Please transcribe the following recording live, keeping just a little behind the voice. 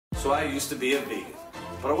So I used to be a vegan.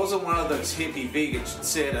 But I wasn't one of those hippie vegans you'd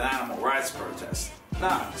see at an animal rights protest.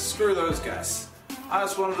 Nah, screw those guys. I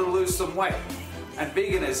just wanted to lose some weight. And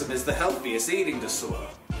veganism is the healthiest eating disorder.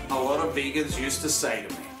 A lot of vegans used to say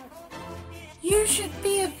to me, "You should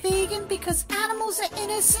be a vegan because animals are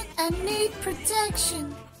innocent and need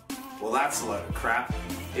protection." well, that's a load of crap.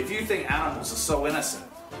 If you think animals are so innocent,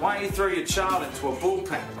 why don't you throw your child into a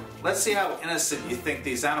bullpen? Let's see how innocent you think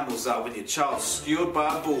these animals are when your child's skewered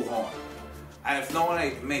by a bullhorn. And if no one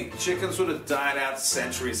ate meat, chickens would have died out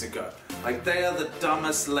centuries ago. Like, they are the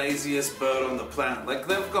dumbest, laziest bird on the planet. Like,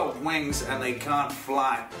 they've got wings and they can't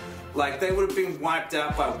fly. Like, they would have been wiped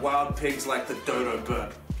out by wild pigs like the dodo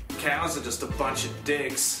bird. Cows are just a bunch of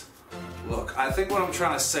dicks. Look, I think what I'm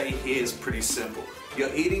trying to say here is pretty simple.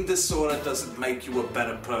 Your eating disorder doesn't make you a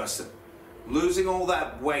better person. Losing all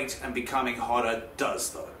that weight and becoming hotter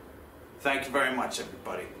does, though. Thank you very much,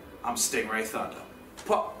 everybody. I'm Stingray Thunder.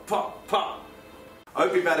 Pop, pop, pop. I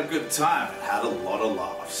hope you've had a good time and had a lot of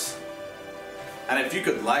laughs. And if you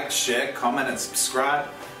could like, share, comment, and subscribe,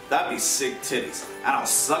 that'd be sick titties. And I'll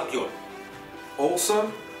suck your...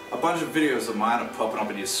 Also, a bunch of videos of mine are popping up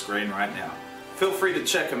on your screen right now. Feel free to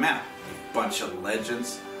check them out, you bunch of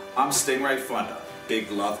legends. I'm Stingray Thunder.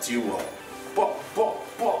 Big love to you all. Bop,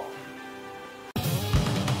 bop, bop.